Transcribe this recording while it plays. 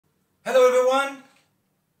everyone,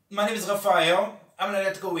 my name is Rafael, I'm an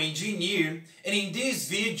electrical engineer, and in this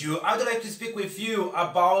video I would like to speak with you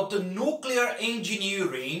about nuclear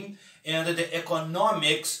engineering and the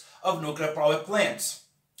economics of nuclear power plants.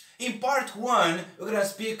 In part 1, we're going to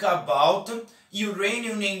speak about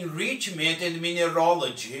uranium enrichment and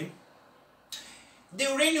mineralogy. The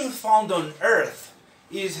uranium found on Earth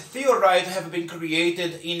is theorized to have been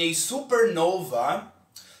created in a supernova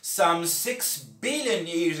some 6 billion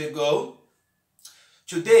years ago.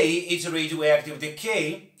 Today, its radioactive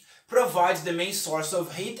decay provides the main source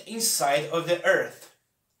of heat inside of the Earth.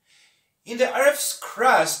 In the Earth's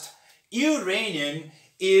crust, uranium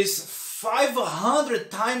is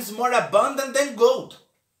 500 times more abundant than gold,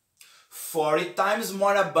 40 times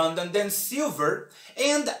more abundant than silver,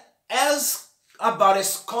 and about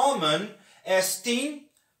as common as tin,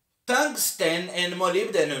 tungsten, and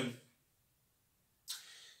molybdenum.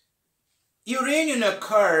 Uranium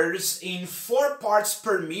occurs in 4 parts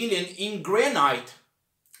per million in granite,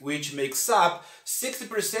 which makes up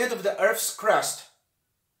 60% of the Earth's crust.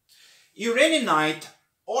 Uraninite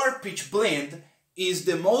or pitch blende is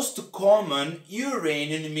the most common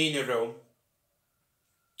uranium mineral.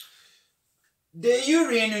 The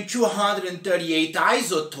uranium-238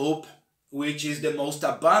 isotope, which is the most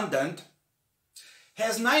abundant,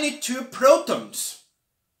 has 92 protons,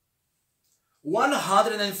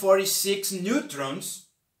 146 neutrons,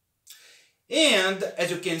 and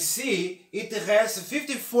as you can see, it has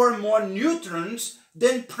 54 more neutrons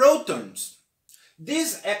than protons.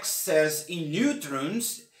 This excess in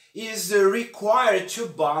neutrons is required to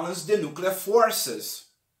balance the nuclear forces.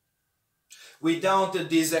 Without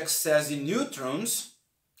this excess in neutrons,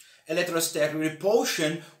 electrostatic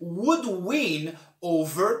repulsion would win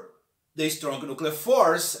over the strong nuclear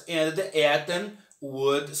force and the atom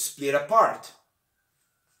would split apart.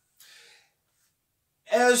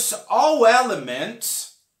 As all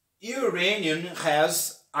elements, uranium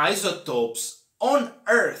has isotopes on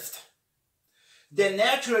Earth. The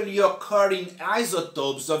naturally occurring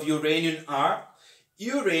isotopes of uranium are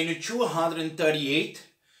uranium-238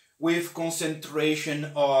 with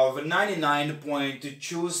concentration of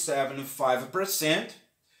 99.275%,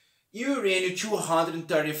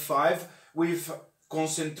 uranium-235 with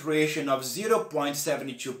concentration of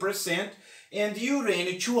 0.72%, and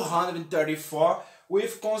uranium-234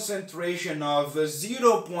 with concentration of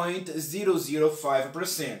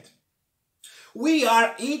 0.005%. We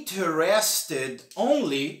are interested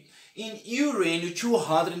only in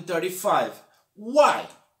uranium-235. Why?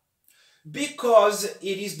 Because it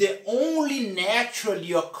is the only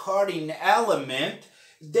naturally occurring element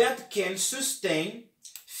that can sustain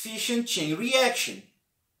fission chain reaction.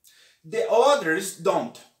 The others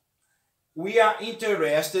don't. We are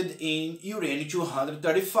interested in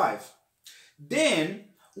uranium-235.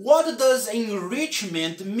 Then, what does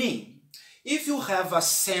enrichment mean? If you have a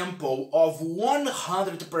sample of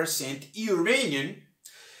 100% uranium,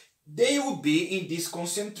 they will be in this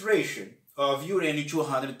concentration of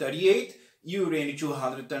uranium-238,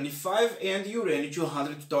 uranium-235, and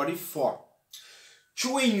uranium-234.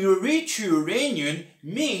 To enrich uranium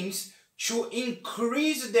means to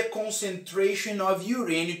increase the concentration of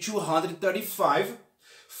uranium-235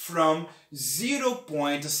 from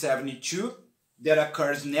 0.72 that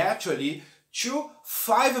occurs naturally to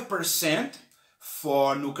 5%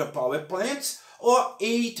 for nuclear power plants, or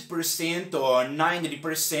 8% or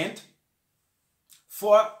 90%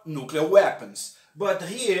 for nuclear weapons. But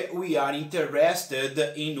here we are interested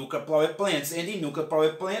in nuclear power plants, and in nuclear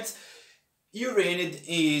power plants uranium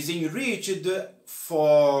is enriched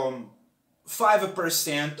for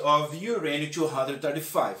 5% of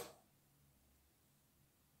uranium-235.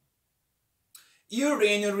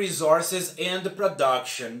 Uranium resources and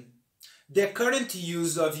production. The current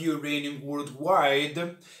use of uranium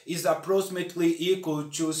worldwide is approximately equal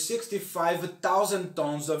to 65,000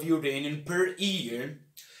 tons of uranium per year,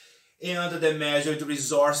 and the measured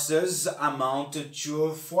resources amount to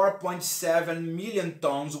 4.7 million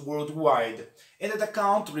tons worldwide. And the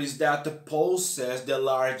countries that possess the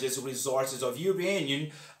largest resources of uranium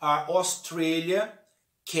are Australia,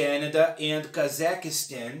 Canada, and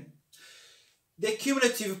Kazakhstan. The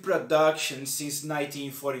cumulative production since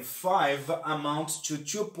 1945 amounts to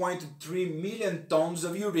 2.3 million tons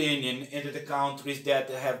of uranium, and the countries that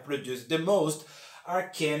have produced the most are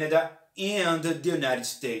Canada and the United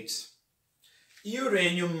States.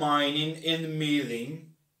 Uranium mining and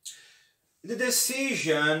milling. The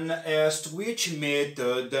decision as to which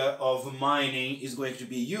method of mining is going to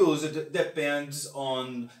be used depends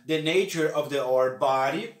on the nature of the ore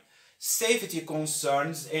body, safety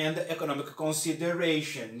concerns, and economic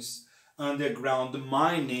considerations. Underground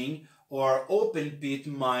mining or open pit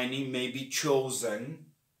mining may be chosen.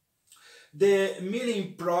 The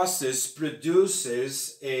milling process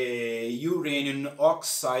produces a uranium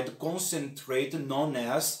oxide concentrate known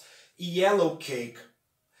as yellow cake.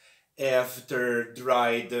 After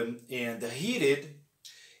dried and heated,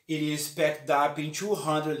 it is packed up in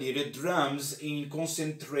 200-liter drums in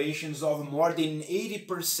concentrations of more than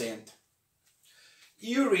 80%.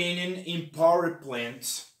 Uranium in power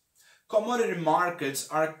plants. Commodity markets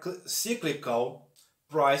are cyclical.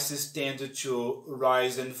 Prices tend to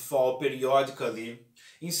rise and fall periodically.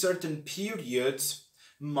 In certain periods,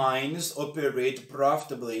 mines operate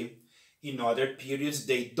profitably. In other periods,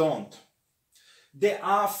 they don't. There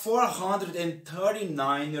are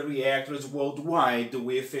 439 reactors worldwide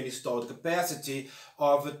with an installed capacity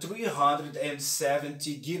of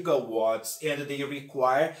 370 gigawatts, and they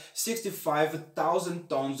require 65,000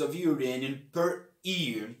 tons of uranium per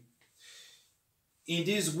year. In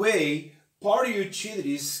this way, power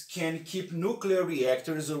utilities can keep nuclear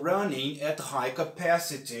reactors running at high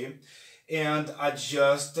capacity and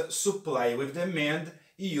adjust supply with demand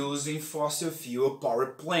using fossil fuel power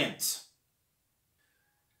plants.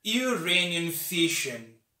 Uranium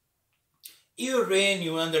fission.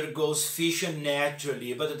 Uranium undergoes fission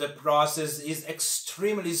naturally, but the process is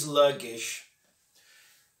extremely sluggish.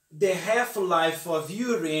 The half-life of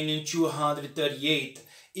uranium-238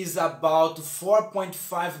 is about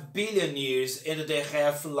 4.5 billion years, and the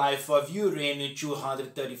half-life of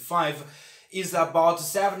uranium-235 is about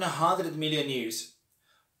 700 million years.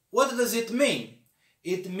 What does it mean?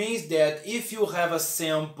 It means that if you have a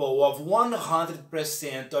sample of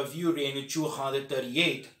 100% of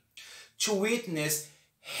uranium-238, to witness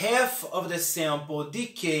half of the sample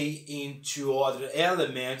decay into other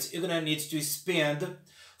elements, you're going to need to spend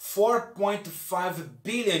 4.5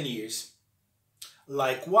 billion years.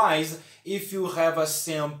 Likewise, if you have a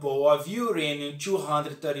sample of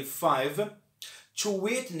uranium-235, to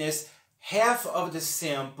witness half of the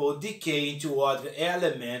sample decay into other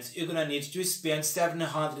elements, you're going to need to spend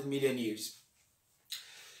 700 million years.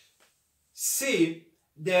 See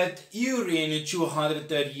that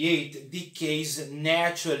uranium-238 decays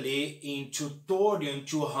naturally into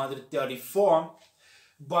thorium-234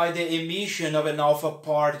 by the emission of an alpha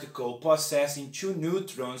particle possessing 2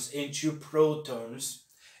 neutrons and 2 protons,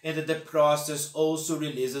 and the process also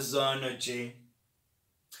releases energy.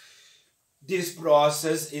 This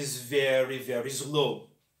process is very, very slow.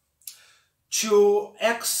 To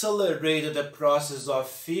accelerate the process of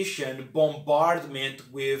fission, bombardment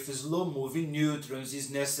with slow-moving neutrons is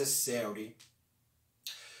necessary.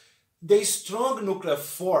 The strong nuclear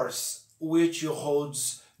force, which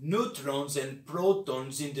holds neutrons and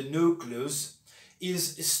protons in the nucleus,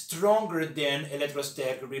 is stronger than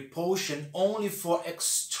electrostatic repulsion only for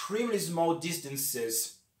extremely small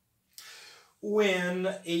distances. When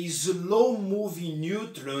a slow-moving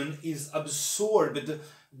neutron is absorbed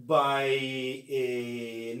by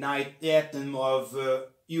a night atom of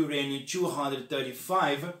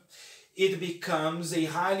uranium-235, it becomes a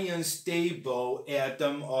highly unstable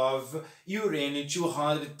atom of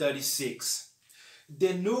uranium-236.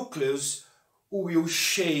 The nucleus will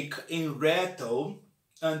shake and rattle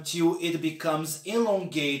until it becomes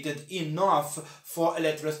elongated enough for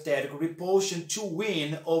electrostatic repulsion to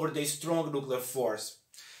win over the strong nuclear force.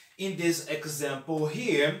 In this example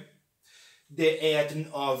here, the atom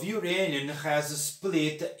of uranium has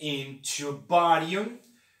split into barium,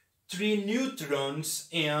 3 neutrons,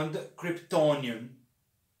 and kryptonium.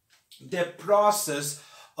 The process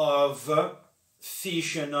of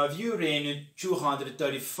fission of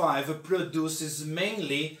uranium-235 produces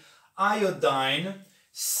mainly iodine,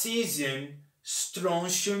 cesium,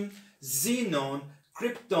 strontium, xenon,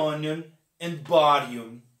 kryptonium, and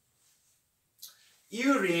barium.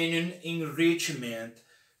 Uranium enrichment.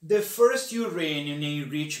 The first uranium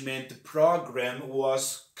enrichment program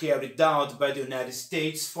was carried out by the United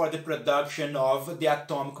States for the production of the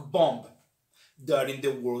atomic bomb during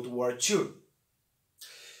the World War II.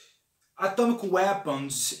 Atomic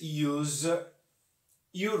weapons use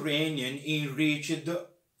uranium enriched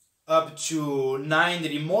up to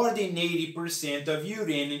more than 80% of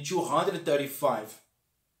uranium-235.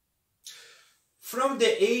 From the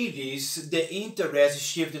 80s, the interest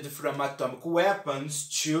shifted from atomic weapons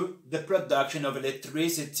to the production of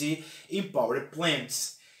electricity in power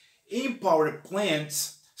plants. In power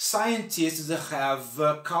plants, scientists have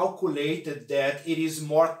calculated that it is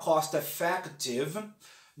more cost-effective,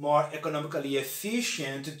 more economically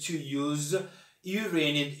efficient to use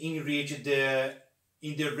uranium enriched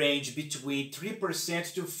in the range between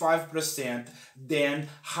 3% to 5% than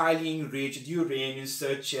highly enriched uranium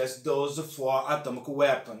such as those for atomic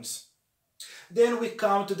weapons. Then we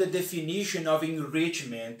come to the definition of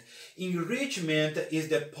enrichment. Enrichment is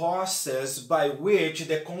the process by which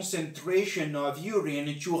the concentration of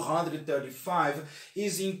uranium-235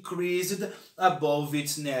 is increased above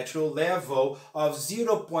its natural level of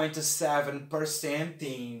 0.7%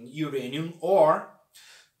 in uranium or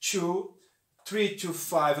to 3 to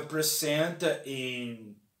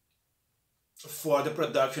 5% for the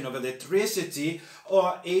production of electricity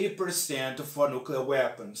or 80% for nuclear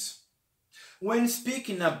weapons. When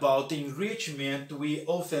speaking about enrichment, we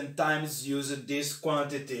oftentimes use this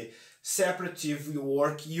quantity, separative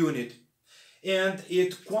work unit, and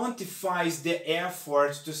it quantifies the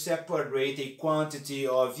effort to separate a quantity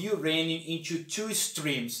of uranium into two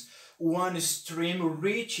streams, one stream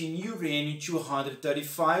rich in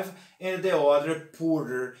uranium-235 and the other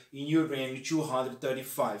poorer in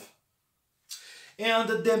uranium-235. And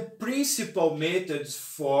the principal methods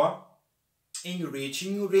for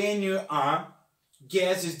enriching uranium are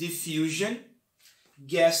gaseous diffusion,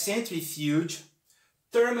 gas centrifuge,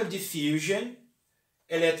 thermal diffusion,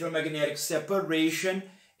 electromagnetic separation,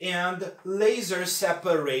 and laser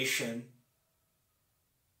separation.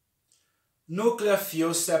 Nuclear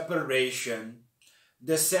fuel separation.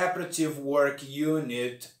 The separative work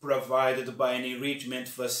unit provided by an enrichment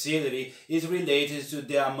facility is related to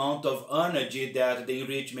the amount of energy that the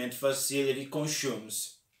enrichment facility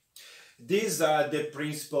consumes. These are the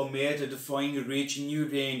principal methods for enriching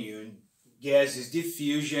uranium: gaseous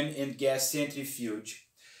diffusion and gas centrifuge.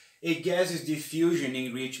 A gaseous diffusion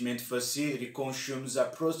enrichment facility consumes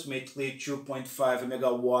approximately 2.5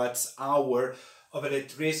 megawatts-hour of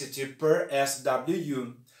electricity per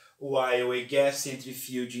SWU, while a gas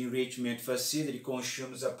centrifuge enrichment facility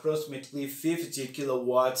consumes approximately 50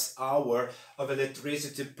 kilowatts-hour of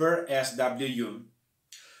electricity per SWU.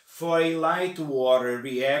 For a light water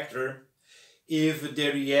reactor, if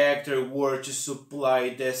the reactor were to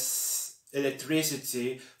supply this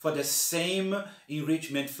electricity for the same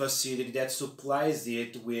enrichment facility that supplies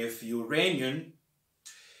it with uranium,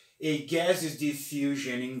 a gaseous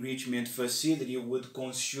diffusion enrichment facility would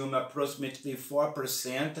consume approximately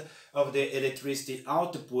 4% of the electricity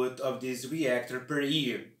output of this reactor per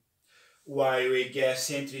year, while a gas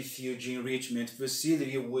centrifuge enrichment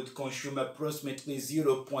facility would consume approximately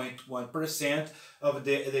 0.1% of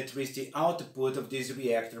the electricity output of this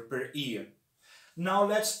reactor per year. Now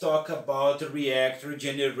let's talk about reactor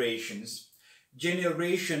generations.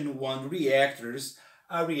 Generation 1 reactors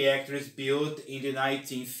are reactors built in the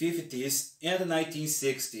 1950s and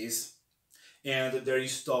 1960s, and their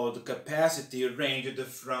installed capacity ranged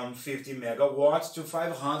from 50 megawatts to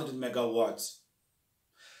 500 megawatts.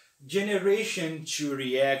 Generation 2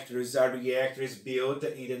 reactors are reactors built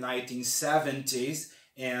in the 1970s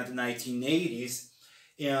and 1980s,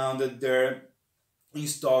 and their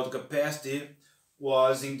installed capacity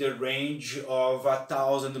was in the range of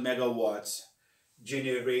 1,000 megawatts.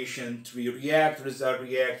 Generation 3 reactors are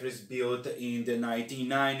reactors built in the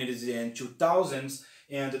 1990s and 2000s,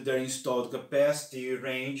 and their installed capacity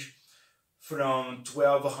range from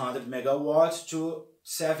 1,200 megawatts to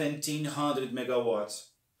 1,700 megawatts.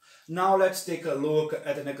 Now let's take a look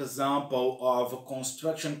at an example of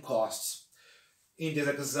construction costs. In this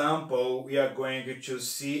example, we are going to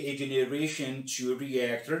see a Generation 2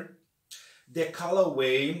 reactor. The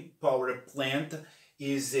Callaway power plant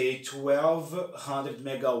is a 1,200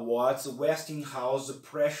 megawatts Westinghouse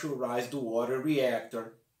pressurized water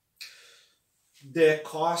reactor. The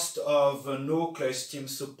cost of a nuclear steam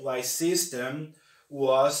supply system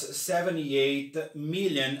was 78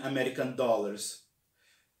 million American dollars.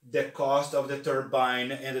 The cost of the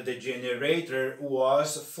turbine and the generator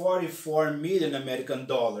was 44 million American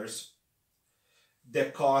dollars. The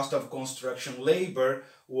cost of construction labor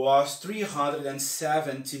was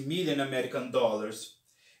 370 million American dollars,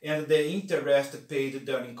 and the interest paid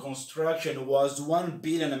during construction was 1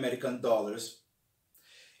 billion American dollars.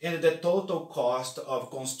 And the total cost of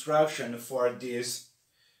construction for this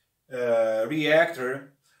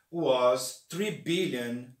reactor was 3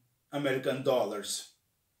 billion American dollars.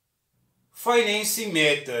 Financing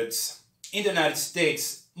methods. In the United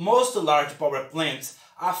States, most large power plants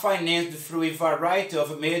are financed through a variety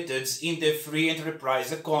of methods in the free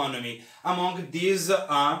enterprise economy. Among these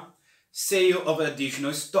are sale of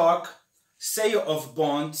additional stock, sale of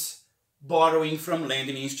bonds, borrowing from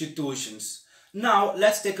lending institutions. Now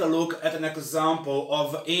let's take a look at an example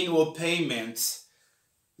of annual payments.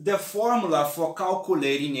 The formula for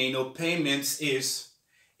calculating annual payments is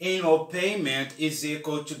annual payment is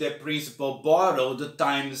equal to the principal borrowed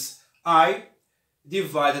times I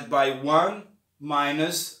divided by 1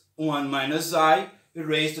 minus I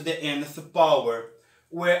raised to the nth power,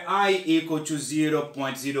 where I equal to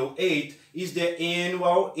 0.08 is the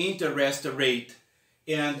annual interest rate,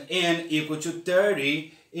 and n equal to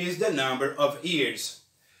 30 is the number of years.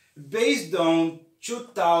 Based on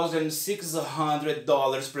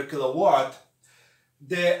 $2,600 per kilowatt,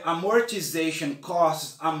 the amortization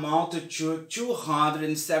costs amounted to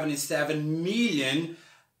 277 million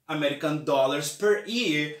American dollars per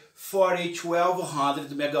year for a 1200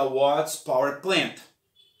 megawatts power plant.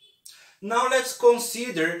 Now let's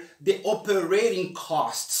consider the operating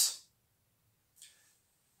costs.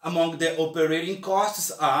 Among the operating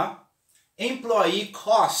costs are employee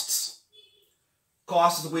costs,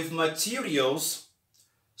 costs with materials,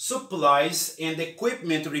 supplies and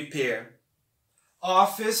equipment repair,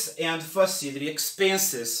 office and facility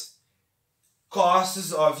expenses,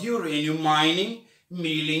 costs of uranium mining,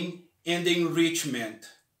 milling, and enrichment.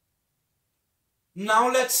 Now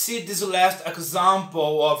let's see this last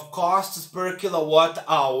example of costs per kilowatt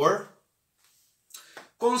hour.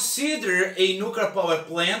 Consider a nuclear power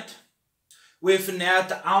plant with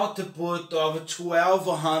net output of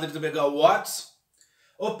 1200 megawatts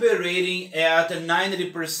operating at a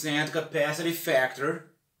 90% capacity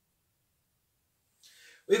factor.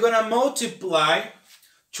 We're going to multiply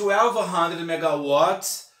 1200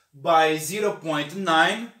 megawatts by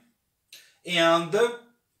 0.9 and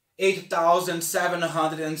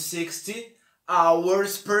 8,760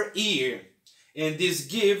 hours per year. And this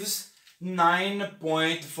gives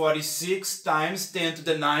 9.46 times 10 to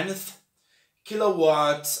the 9th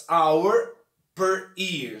kilowatts hour per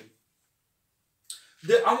year.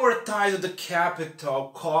 The amortized capital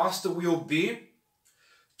cost will be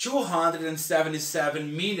 $277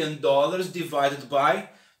 million divided by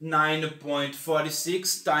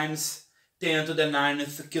 9.46 times 10 to the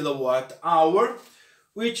 9th kilowatt hour,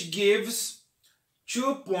 which gives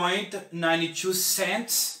 2.92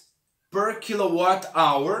 cents per kilowatt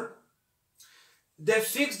hour. The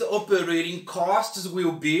fixed operating costs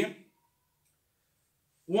will be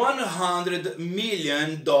 $100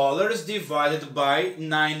 million divided by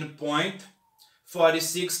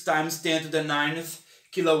 9.46 times 10 to the 9th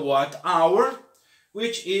kilowatt hour,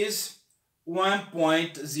 which is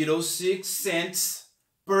 1.06 cents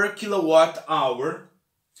per kilowatt hour.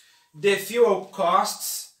 The fuel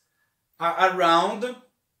costs are around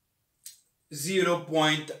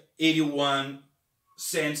 0.81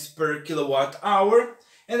 cents per kilowatt hour,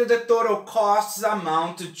 and the total costs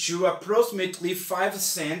amount to approximately 5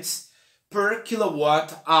 cents per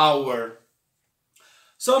kilowatt hour.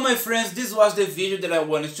 So my friends, this was the video that I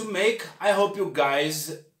wanted to make. I hope you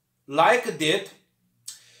guys liked it.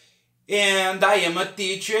 And I am a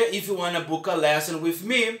teacher. If you want to book a lesson with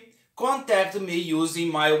me, contact me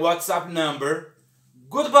using my WhatsApp number.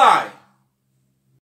 Goodbye!